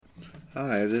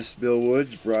Hi, this is Bill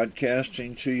Woods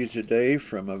broadcasting to you today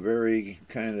from a very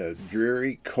kind of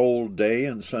dreary, cold day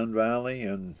in Sun Valley,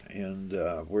 and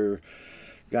we're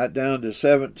got down to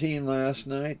 17 last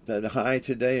night. The high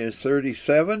today is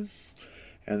 37,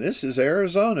 and this is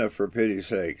Arizona, for pity's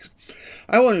sakes.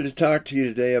 I wanted to talk to you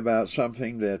today about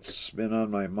something that's been on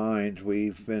my mind.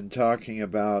 We've been talking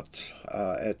about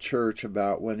at church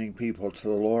about winning people to the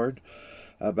Lord,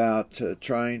 about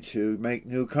trying to make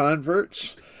new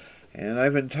converts. And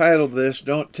I've entitled this,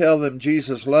 Don't Tell Them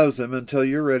Jesus Loves Them Until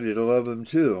You're Ready to Love Them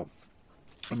Too.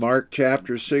 Mark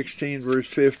chapter 16, verse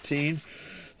 15,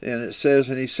 and it says,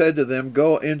 And he said to them,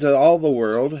 Go into all the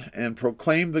world and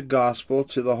proclaim the gospel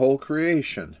to the whole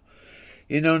creation.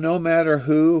 You know, no matter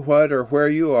who, what, or where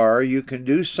you are, you can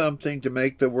do something to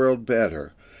make the world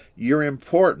better. You're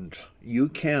important. You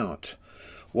count.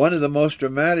 One of the most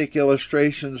dramatic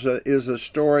illustrations is the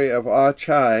story of Ah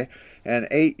Chai, an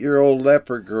 8-year-old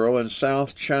leper girl in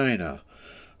South China.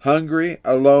 Hungry,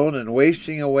 alone, and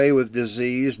wasting away with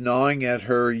disease gnawing at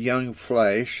her young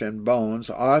flesh and bones,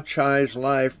 Ah Chai's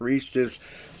life reached its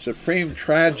supreme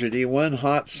tragedy one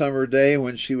hot summer day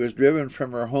when she was driven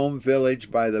from her home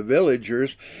village by the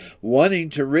villagers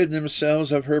wanting to rid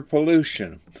themselves of her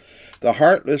pollution. The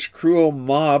heartless, cruel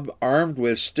mob, armed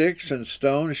with sticks and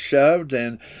stones, shoved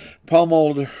and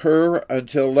pummeled her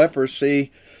until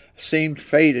leprosy seemed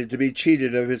fated to be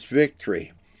cheated of its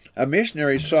victory. A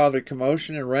missionary saw the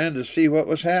commotion and ran to see what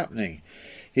was happening.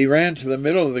 He ran to the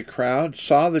middle of the crowd,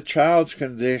 saw the child's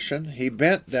condition. He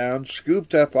bent down,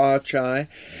 scooped up Ah Chai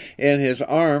in his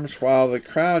arms while the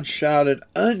crowd shouted,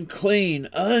 Unclean!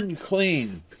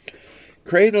 Unclean!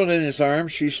 Cradled in his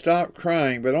arms, she stopped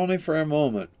crying, but only for a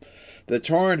moment. The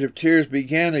torrent of tears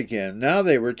began again. Now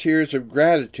they were tears of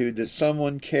gratitude that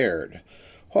someone cared.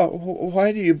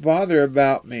 Why do you bother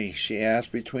about me? She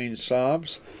asked between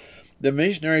sobs. The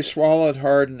missionary swallowed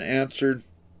hard and answered,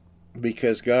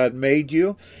 Because God made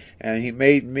you, and He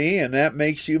made me, and that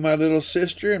makes you my little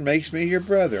sister and makes me your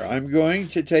brother. I'm going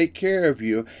to take care of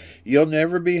you. You'll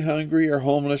never be hungry or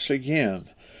homeless again.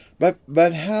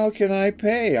 But how can I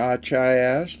pay? Ah Chai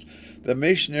asked. The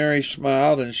missionary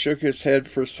smiled and shook his head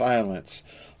for silence.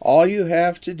 All you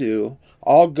have to do,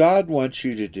 all God wants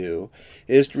you to do,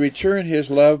 is to return His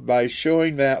love by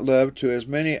showing that love to as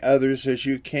many others as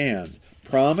you can.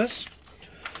 Promise?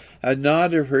 A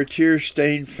nod of her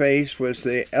tear-stained face was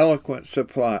the eloquent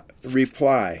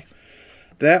reply.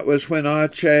 That was when Ah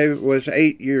Chai was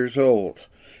 8 years old.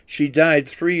 She died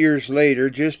 3 years later,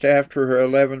 just after her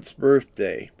 11th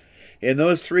birthday. In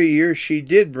those 3 years, she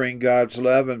did bring God's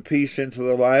love and peace into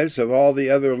the lives of all the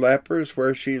other lepers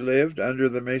where she lived under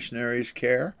the missionary's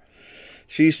care.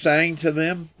 She sang to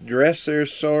them, dressed their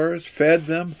sores, fed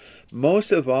them.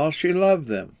 Most of all, she loved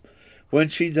them. When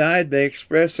she died, they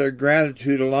expressed their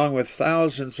gratitude along with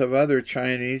thousands of other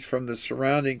Chinese from the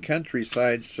surrounding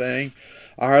countryside, saying,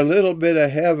 Our little bit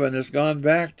of heaven has gone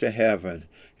back to heaven,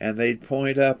 and they'd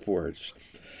point upwards.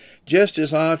 Just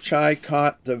as Ah Chai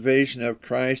caught the vision of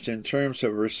Christ in terms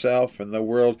of herself and the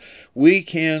world, we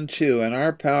can too, and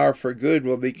our power for good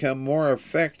will become more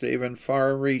effective and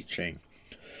far-reaching.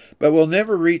 But we'll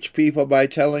never reach people by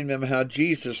telling them how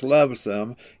Jesus loves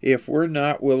them if we're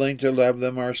not willing to love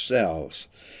them ourselves.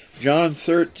 John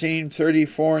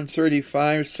 13:34 and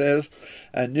 35 says,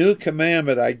 A new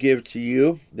commandment I give to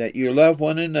you, that you love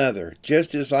one another,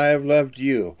 just as I have loved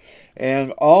you.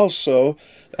 And also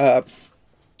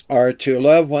are to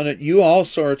love you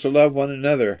also are to love one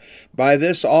another. By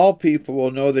this all people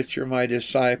will know that you're my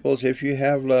disciples, if you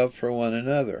have love for one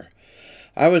another.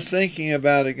 I was thinking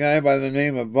about a guy by the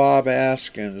name of Bob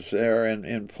Askins there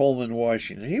in Pullman,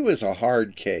 Washington. He was a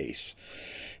hard case.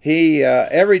 He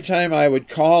every time I would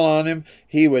call on him,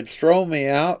 he would throw me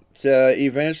out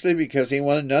eventually because he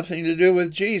wanted nothing to do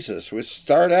with Jesus. We'd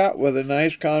start out with a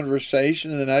nice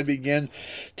conversation, and then I'd begin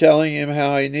telling him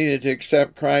how he needed to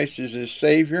accept Christ as his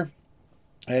Savior.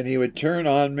 And he would turn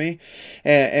on me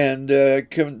and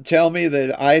tell me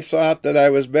that I thought that I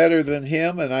was better than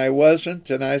him, and I wasn't.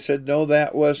 And I said, no,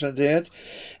 that wasn't it.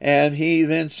 And he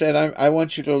then said, I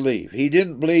want you to leave. He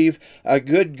didn't believe a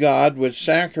good God would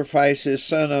sacrifice his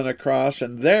son on a cross,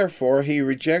 and therefore he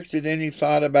rejected any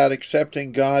thought about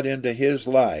accepting God into his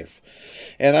life.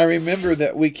 And I remember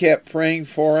that we kept praying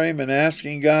for him and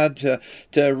asking God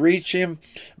to reach him,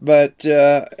 but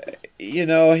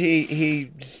he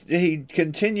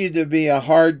continued to be a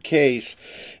hard case.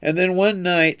 And then one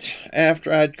night,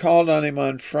 after I'd called on him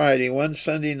on Friday, one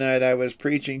Sunday night I was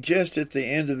preaching, just at the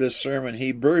end of the sermon,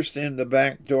 he burst in the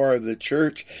back door of the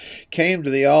church, came to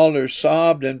the altar,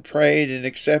 sobbed and prayed, and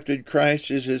accepted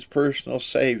Christ as his personal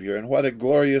Savior. And what a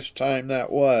glorious time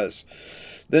that was.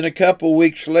 Then a couple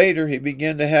weeks later, he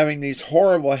began to having these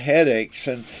horrible headaches,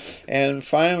 and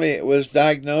finally it was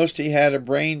diagnosed he had a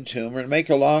brain tumor. And make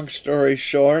a long story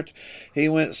short, he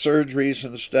went surgeries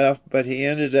and stuff, but he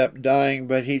ended up dying.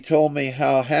 But he told me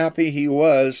how happy he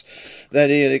was that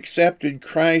he had accepted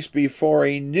Christ before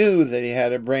he knew that he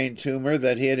had a brain tumor,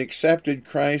 that he had accepted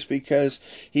Christ because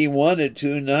he wanted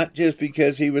to, not just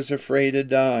because he was afraid of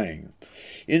dying.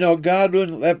 You know, God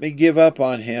wouldn't let me give up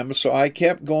on him, so I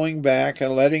kept going back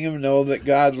and letting him know that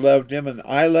God loved him and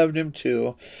I loved him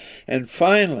too. And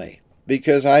finally,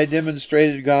 because I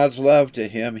demonstrated God's love to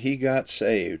him, he got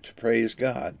saved. Praise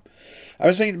God. I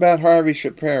was thinking about Harvey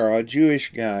Shapiro, a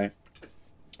Jewish guy.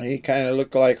 He kind of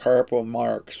looked like Harpo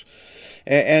Marx.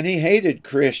 And he hated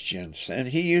Christians. And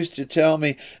he used to tell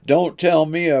me, don't tell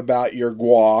me about your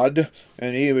God.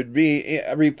 And he would be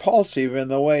repulsive in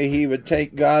the way he would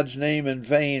take God's name in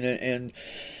vain and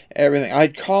everything.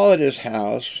 I'd call at his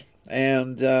house,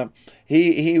 and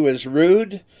he was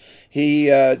rude. He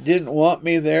didn't want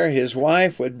me there. His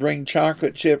wife would bring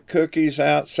chocolate chip cookies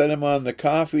out, set them on the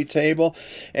coffee table,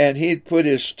 and he'd put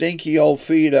his stinky old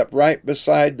feet up right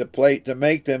beside the plate to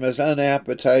make them as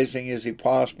unappetizing as he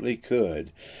possibly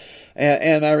could.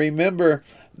 And I remember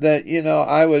that, you know,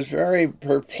 I was very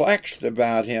perplexed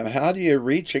about him. How do you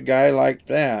reach a guy like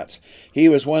that? He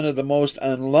was one of the most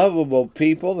unlovable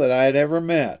people that I'd ever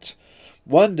met.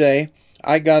 One day,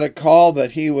 I got a call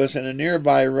that he was in a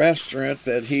nearby restaurant,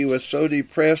 that he was so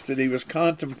depressed that he was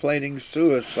contemplating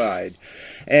suicide.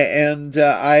 And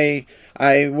I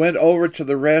went over to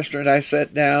the restaurant. I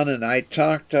sat down and I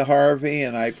talked to Harvey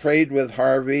and I prayed with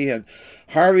Harvey. And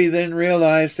Harvey then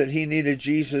realized that he needed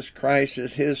Jesus Christ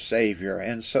as his Savior.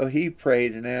 And so he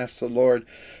prayed and asked the Lord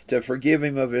to forgive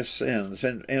him of his sins.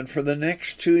 And for the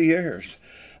next 2 years,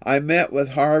 I met with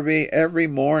Harvey every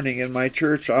morning in my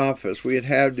church office. We'd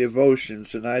have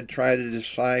devotions, and I'd try to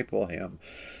disciple him.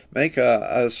 Make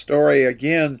a story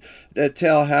again to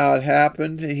tell how it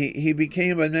happened. He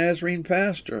became a Nazarene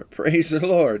pastor. Praise the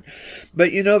Lord.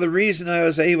 But you know, the reason I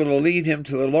was able to lead him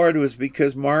to the Lord was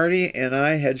because Marty and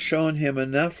I had shown him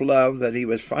enough love that he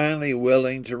was finally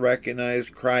willing to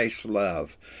recognize Christ's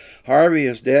love. Harvey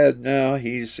is dead now.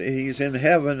 He's in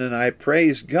heaven, and I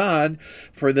praise God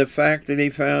for the fact that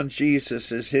he found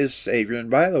Jesus as his Savior.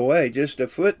 And by the way, just a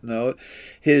footnote,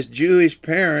 his Jewish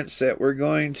parents that were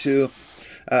going to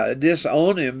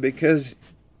disown him because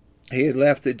he had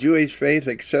left the Jewish faith,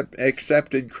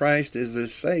 accepted Christ as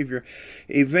his Savior.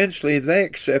 Eventually, they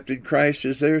accepted Christ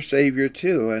as their Savior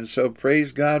too, and so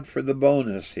praise God for the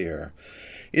bonus here.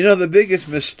 You know, the biggest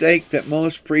mistake that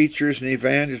most preachers and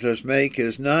evangelists make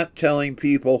is not telling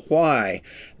people why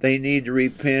they need to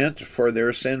repent for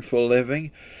their sinful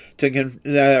living,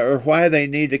 or why they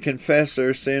need to confess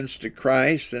their sins to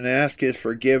Christ and ask his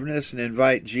forgiveness and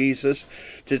invite Jesus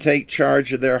to take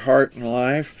charge of their heart and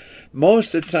life.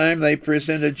 Most of the time they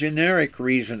present a generic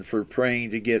reason for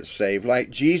praying to get saved, like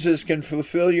Jesus can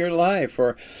fulfill your life,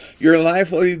 or your life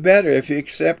will be better if you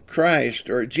accept Christ,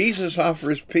 or Jesus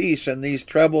offers peace in these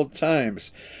troubled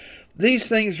times. These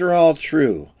things are all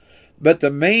true, but the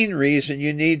main reason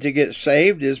you need to get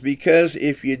saved is because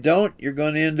if you don't, you're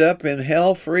going to end up in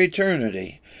hell for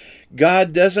eternity.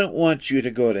 God doesn't want you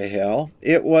to go to hell.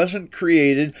 It wasn't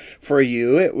created for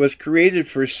you. It was created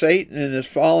for Satan and his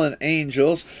fallen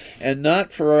angels, and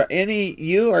not for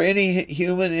you or any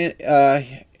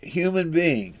human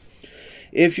being.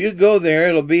 If you go there,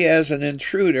 it'll be as an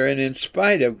intruder and in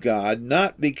spite of God,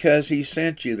 not because he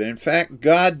sent you there. In fact,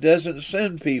 God doesn't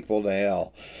send people to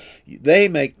hell. They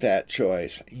make that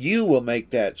choice. You will make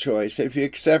that choice if you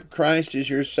accept Christ as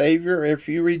your Savior or if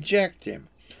you reject him.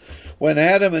 When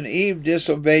Adam and Eve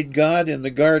disobeyed God in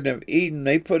the Garden of Eden,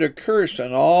 they put a curse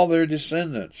on all their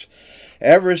descendants.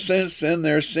 Ever since then,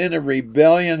 their sin of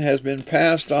rebellion has been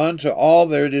passed on to all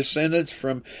their descendants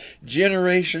from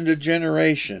generation to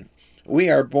generation. We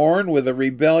are born with a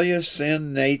rebellious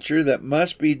sin nature that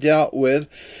must be dealt with,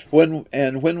 when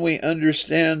we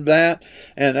understand that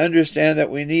and understand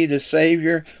that we need a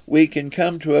Savior, we can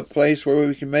come to a place where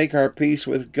we can make our peace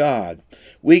with God.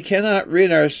 We cannot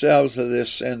rid ourselves of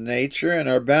this sin nature and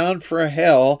are bound for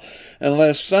hell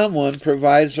unless someone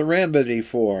provides a remedy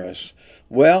for us.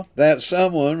 Well, that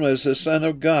someone was the Son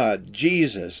of God,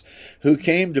 Jesus, who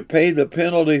came to pay the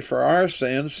penalty for our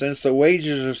sins, since the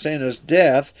wages of sin is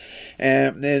death.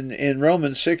 And in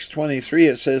Romans 6:23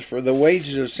 it says, "For the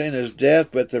wages of sin is death,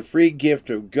 but the free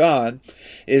gift of God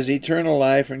is eternal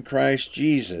life in Christ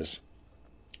Jesus."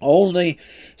 Only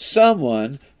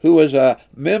someone who was a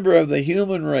member of the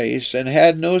human race and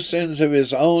had no sins of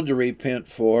his own to repent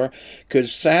for could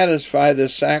satisfy the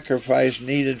sacrifice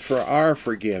needed for our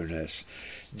forgiveness.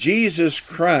 Jesus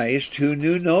Christ, who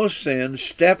knew no sin,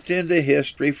 stepped into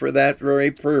history for that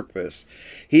very purpose.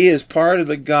 He is part of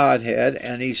the Godhead,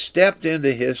 and he stepped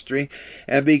into history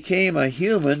and became a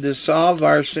human to solve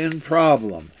our sin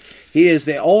problem. He is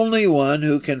the only one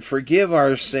who can forgive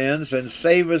our sins and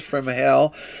save us from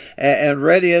hell and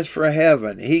ready us for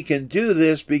heaven. He can do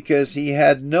this because he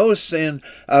had no sin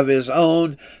of his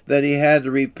own that he had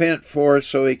to repent for,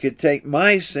 so he could take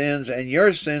my sins and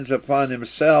your sins upon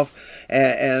himself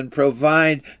and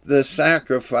provide the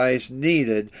sacrifice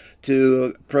needed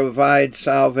to provide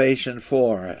salvation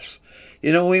for us.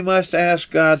 You know, we must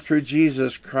ask God through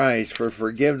Jesus Christ for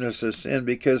forgiveness of sin,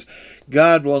 because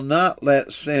God will not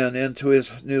let sin into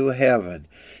his new heaven.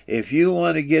 If you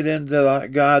want to get into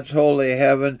God's holy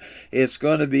heaven, it's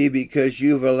going to be because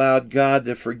you've allowed God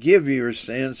to forgive your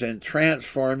sins and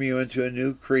transform you into a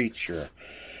new creature.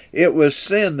 It was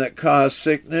sin that caused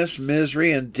sickness,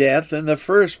 misery, and death in the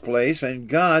first place, and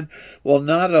God will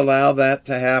not allow that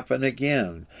to happen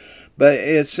again. But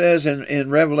it says in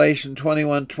Revelation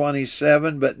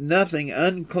 21:27, but nothing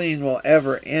unclean will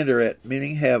ever enter it,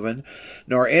 meaning heaven,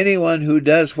 nor anyone who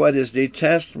does what is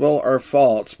detestable or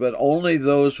false, but only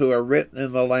those who are written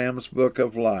in the Lamb's book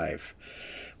of life.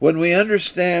 When we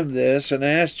understand this and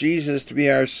ask Jesus to be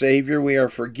our Savior, we are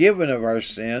forgiven of our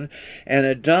sin and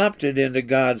adopted into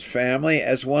God's family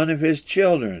as one of his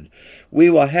children.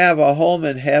 We will have a home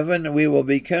in heaven, and we will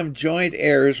become joint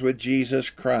heirs with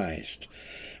Jesus Christ.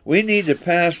 We need to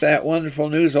pass that wonderful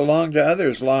news along to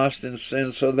others lost in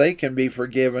sin so they can be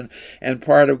forgiven and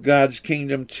part of God's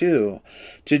kingdom too.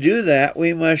 To do that,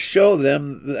 we must show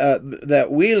them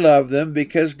that we love them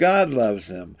because God loves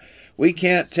them. We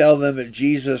can't tell them that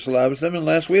Jesus loves them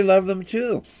unless we love them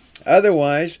too.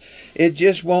 Otherwise, it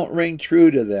just won't ring true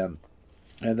to them,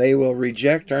 and they will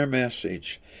reject our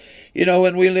message. You know,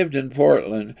 when we lived in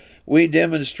Portland, we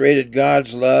demonstrated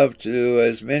God's love to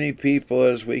as many people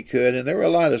as we could, and there were a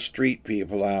lot of street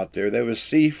people out there. There was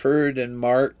Seaford and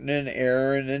Martin and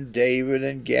Aaron and David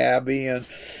and Gabby, and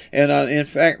in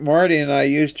fact, Marty and I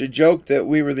used to joke that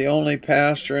we were the only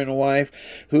pastor and wife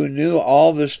who knew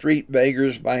all the street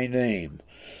beggars by name.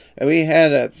 We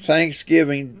had a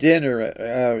Thanksgiving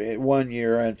dinner one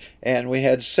year, and we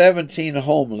had 17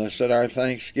 homeless at our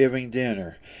Thanksgiving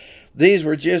dinner. These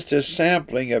were just a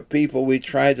sampling of people we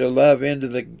tried to love into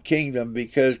the kingdom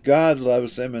because God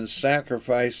loves them and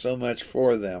sacrificed so much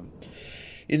for them.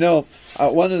 You know,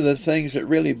 one of the things that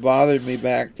really bothered me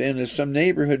back then is some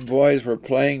neighborhood boys were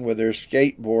playing with their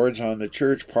skateboards on the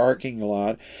church parking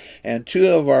lot, and two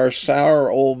of our sour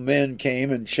old men came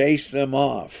and chased them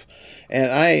off. And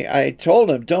I told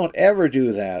them, don't ever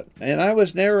do that. And I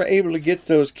was never able to get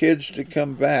those kids to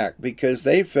come back because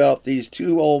they felt these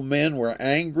two old men were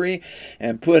angry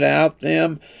and put out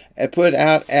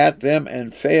at them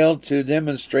and failed to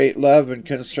demonstrate love and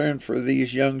concern for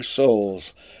these young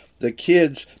souls. The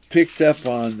kids picked up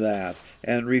on that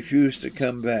and refused to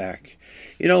come back.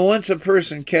 You know, once a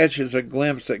person catches a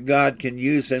glimpse that God can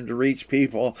use them to reach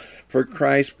people for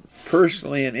Christ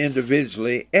personally and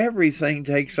individually, everything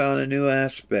takes on a new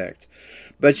aspect.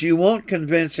 But you won't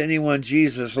convince anyone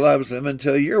Jesus loves them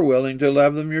until you're willing to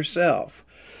love them yourself.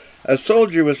 A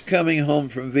soldier was coming home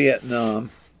from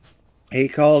Vietnam. He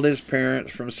called his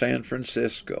parents from San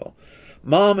Francisco.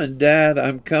 Mom and Dad,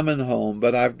 I'm coming home,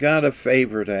 but I've got a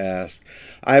favor to ask.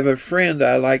 I have a friend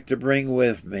I like to bring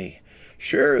with me.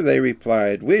 Sure, they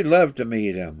replied. We'd love to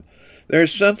meet him.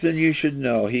 There's something you should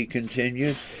know, he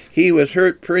continued. He was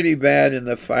hurt pretty bad in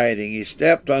the fighting. He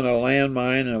stepped on a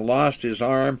landmine and lost an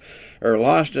arm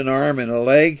and a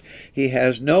leg. He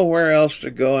has nowhere else to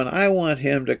go, and I want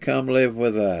him to come live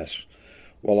with us.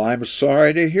 Well, I'm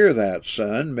sorry to hear that,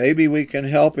 son. Maybe we can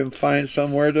help him find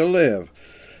somewhere to live.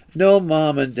 No,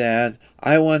 Mom and Dad,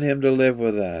 I want him to live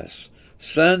with us.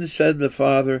 Son, said the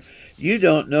father, you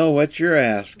don't know what you're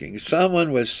asking.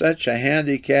 Someone with such a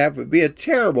handicap would be a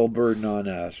terrible burden on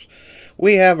us.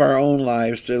 We have our own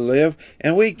lives to live,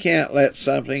 and we can't let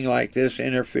something like this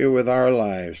interfere with our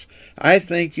lives. I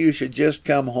think you should just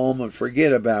come home and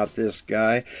forget about this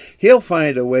guy. He'll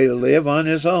find a way to live on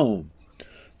his own.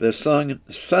 The son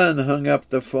hung up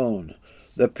the phone.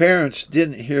 The parents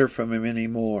didn't hear from him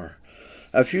anymore.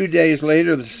 A few days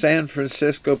later, the San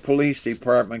Francisco Police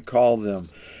Department called them.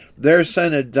 Their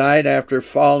son had died after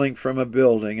falling from a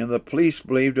building, and the police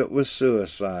believed it was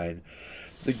suicide.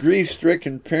 The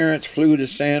grief-stricken parents flew to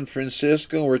San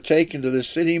Francisco and were taken to the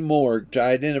city morgue to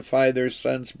identify their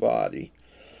son's body.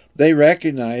 They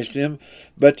recognized him,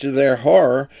 but to their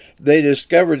horror, they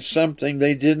discovered something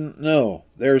they didn't know.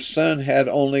 Their son had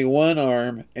only one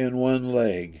arm and one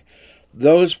leg.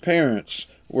 Those parents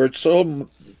were so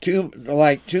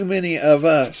too many of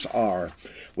us are.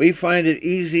 We find it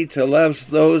easy to love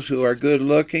those who are good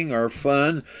looking or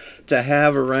fun to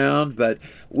have around, but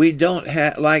we don't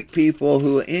like people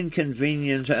who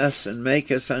inconvenience us and make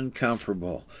us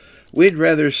uncomfortable. We'd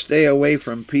rather stay away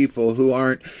from people who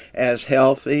aren't as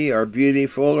healthy or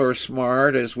beautiful or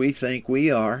smart as we think we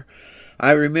are.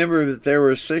 I remember that there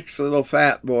were 6 little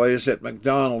fat boys at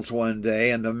McDonald's one day,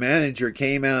 and the manager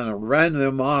came out and ran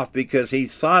them off because he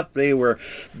thought they were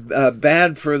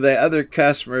bad for the other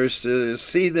customers to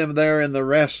see them there in the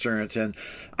restaurant. And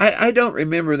I don't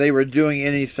remember they were doing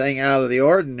anything out of the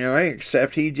ordinary,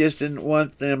 except he just didn't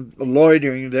want them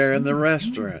loitering there in the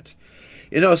restaurant.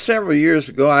 You know, several years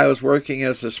ago, I was working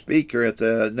as a speaker at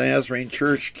the Nazarene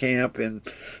Church camp in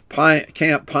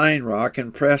Camp Pine Rock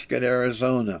in Prescott,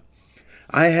 Arizona.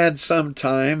 I had some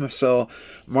time, so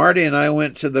Marty and I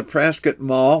went to the Prescott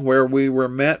Mall, where we were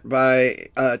met by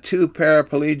 2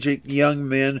 paraplegic young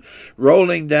men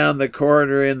rolling down the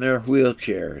corridor in their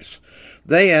wheelchairs.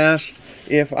 They asked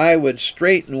if I would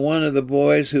straighten one of the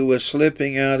boys who was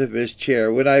slipping out of his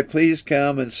chair. Would I please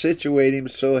come and situate him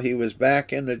so he was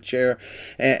back in the chair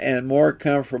and more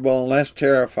comfortable and less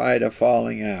terrified of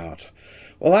falling out?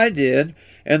 Well, I did,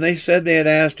 and they said they had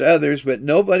asked others, but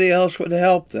nobody else would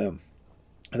help them.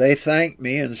 They thanked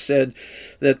me and said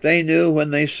that they knew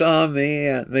when they saw me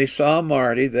and they saw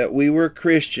Marty that we were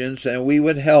Christians and we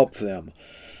would help them.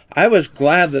 I was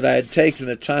glad that I had taken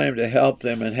the time to help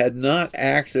them and had not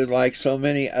acted like so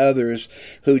many others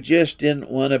who just didn't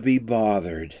want to be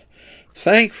bothered.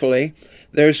 Thankfully,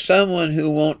 there's someone who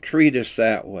won't treat us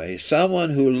that way, someone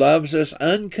who loves us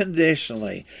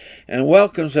unconditionally and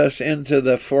welcomes us into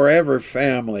the forever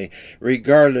family,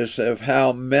 regardless of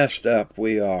how messed up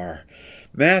we are.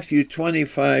 Matthew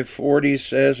 25:40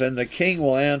 says, "And the king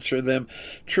will answer them,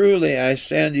 Truly I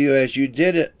say unto you, as you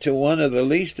did it to one of the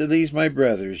least of these my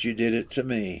brothers, you did it to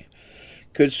me."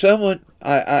 Could someone,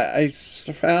 I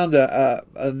found a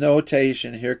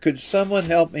notation here, could someone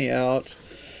help me out?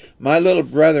 My little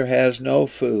brother has no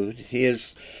food. He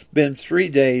has been 3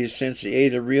 days since he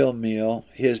ate a real meal.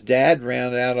 His dad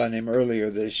ran out on him earlier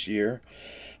this year.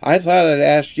 I thought I'd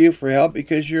ask you for help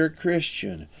because you're a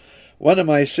Christian. One of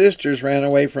my sisters ran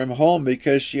away from home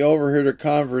because she overheard a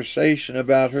conversation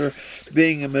about her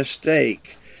being a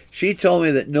mistake. She told me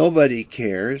that nobody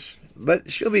cares,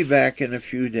 but she'll be back in a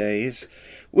few days.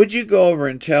 Would you go over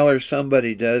and tell her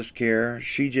somebody does care?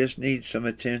 She just needs some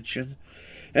attention.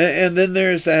 And then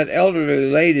there's that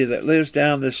elderly lady that lives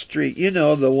down the street. You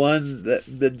know,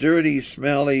 the dirty,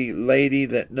 smelly lady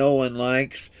that no one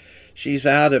likes. She's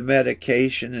out of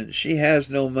medication and she has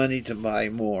no money to buy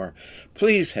more.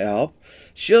 Please help.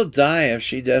 She'll die if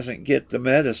she doesn't get the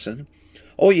medicine.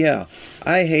 Oh yeah,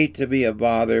 I hate to be a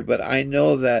bother, but I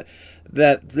know that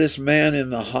this man in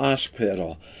the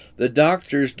hospital, the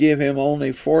doctors give him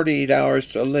only 48 hours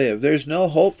to live. There's no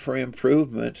hope for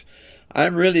improvement.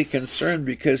 I'm really concerned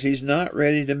because he's not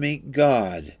ready to meet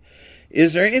God.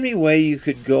 Is there any way you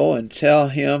could go and tell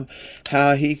him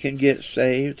how he can get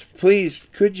saved? Please,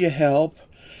 could you help?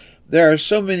 There are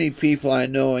so many people I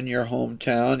know in your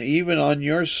hometown, even on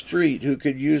your street, who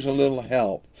could use a little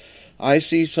help. I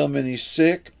see so many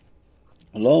sick,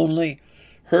 lonely,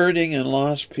 hurting, and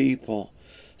lost people.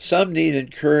 Some need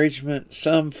encouragement,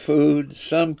 some food,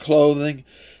 some clothing,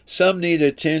 some need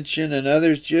attention, and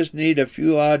others just need a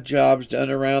few odd jobs done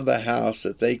around the house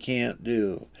that they can't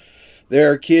do.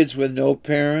 There are kids with no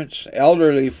parents,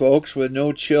 elderly folks with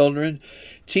no children,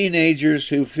 teenagers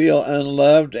who feel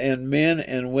unloved, and men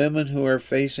and women who are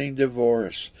facing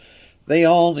divorce. They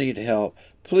all need help.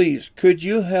 Please, could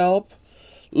you help?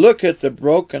 Look at the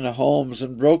broken homes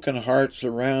and broken hearts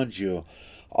around you.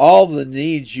 All the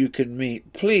needs you can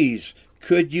meet. Please,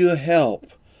 could you help?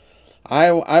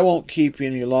 I won't keep you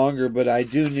any longer, but I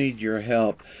do need your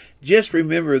help. Just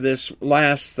remember this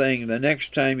last thing the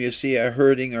next time you see a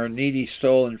hurting or needy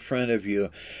soul in front of you.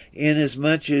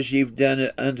 Inasmuch as you've done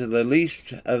it unto the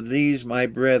least of these my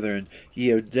brethren, ye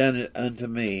have done it unto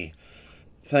me.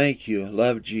 Thank you.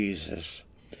 Love Jesus.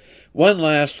 One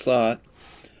last thought.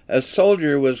 A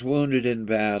soldier was wounded in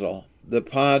battle. The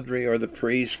padre or the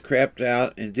priest crept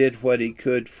out and did what he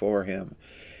could for him.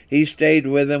 He stayed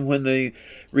with him when the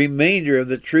remainder of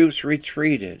the troops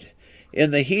retreated.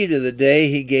 In the heat of the day,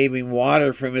 he gave him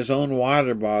water from his own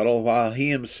water bottle, while he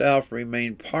himself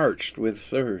remained parched with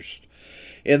thirst.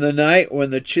 In the night, when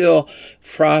the chill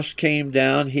frost came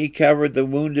down, he covered the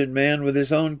wounded man with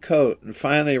his own coat, and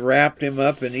finally wrapped him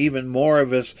up in even more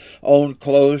of his own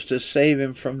clothes to save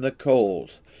him from the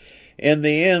cold. In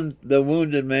the end, the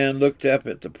wounded man looked up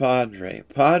at the padre.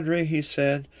 "Padre," he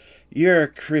said, "you're a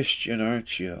Christian,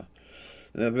 aren't you?"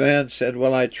 The man said,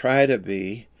 well, I try to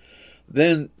be.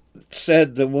 Then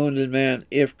said the wounded man,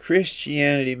 if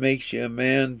Christianity makes you a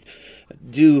man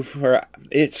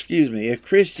if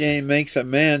Christianity makes a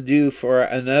man do for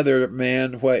another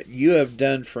man what you have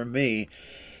done for me,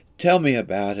 tell me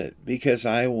about it, because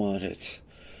I want it.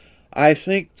 I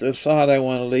think the thought I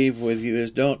want to leave with you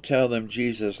is don't tell them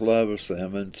Jesus loves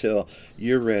them until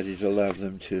you're ready to love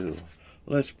them too.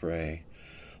 Let's pray.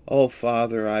 Oh,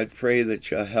 Father, I pray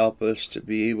that you'll help us to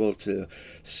be able to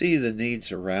see the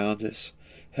needs around us.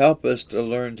 Help us to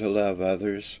learn to love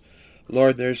others.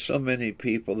 Lord, there's so many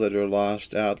people that are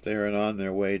lost out there and on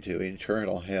their way to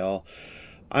eternal hell.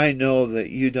 I know that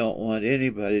you don't want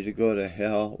anybody to go to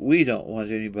hell. We don't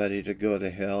want anybody to go to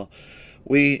hell.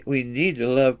 We need to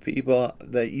love people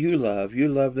that you love. You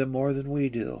love them more than we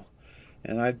do.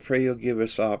 And I pray you'll give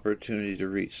us opportunity to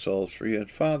reach souls for you.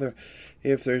 And Father,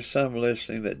 if there's some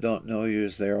listening that don't know you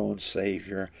as their own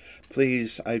Savior,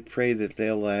 please, I pray that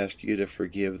they'll ask you to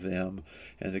forgive them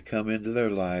and to come into their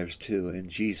lives too. In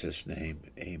Jesus' name,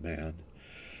 amen.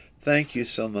 Thank you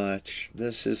so much.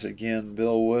 This is again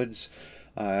Bill Woods.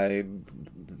 Address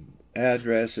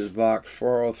is Box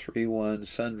 4031,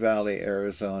 Sun Valley,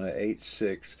 Arizona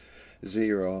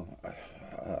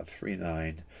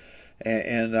 86039.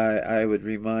 And I would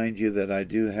remind you that I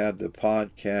do have the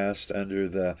podcast under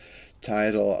the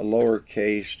title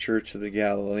lowercase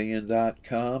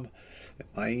churchofthegalilean.com.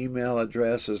 My email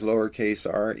address is lowercase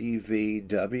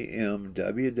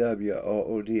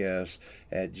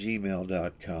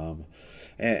revwwoods@gmail.com.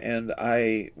 And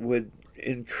I would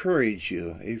encourage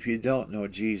you, if you don't know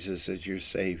Jesus as your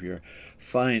Savior,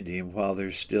 find him while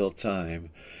there's still time.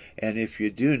 And if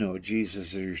you do know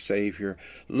Jesus as your Savior,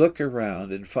 look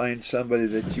around and find somebody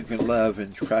that you can love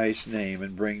in Christ's name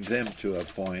and bring them to a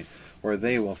point where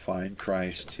they will find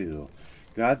Christ too.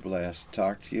 God bless.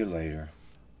 Talk to you later.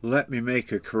 Let me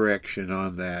make a correction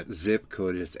on that. Zip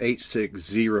code is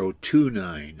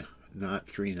 86029, not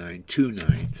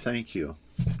 3929. Thank you.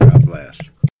 God bless.